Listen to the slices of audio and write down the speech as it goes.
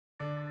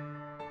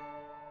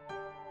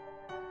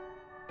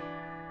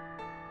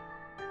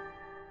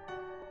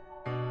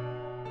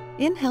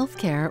In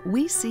healthcare,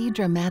 we see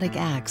dramatic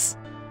acts,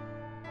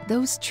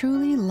 those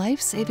truly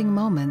life-saving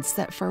moments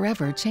that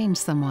forever change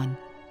someone.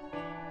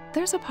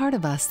 There's a part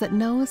of us that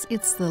knows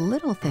it's the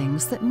little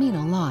things that mean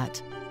a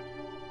lot.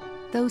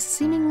 Those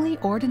seemingly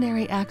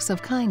ordinary acts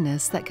of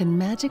kindness that can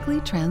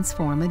magically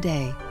transform a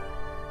day.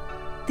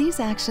 These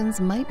actions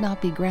might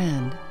not be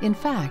grand. In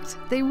fact,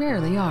 they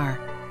rarely are.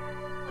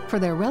 For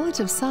their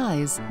relative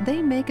size,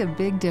 they make a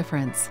big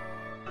difference.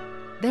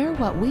 They're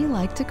what we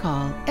like to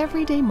call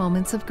everyday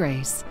moments of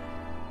grace.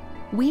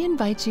 We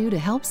invite you to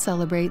help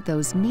celebrate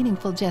those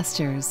meaningful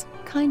gestures,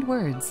 kind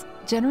words,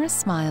 generous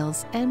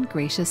smiles, and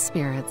gracious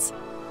spirits.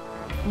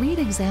 Read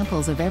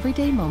examples of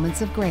everyday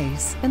moments of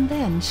grace and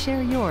then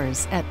share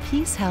yours at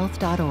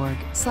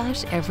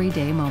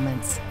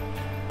peacehealth.org/everydaymoments.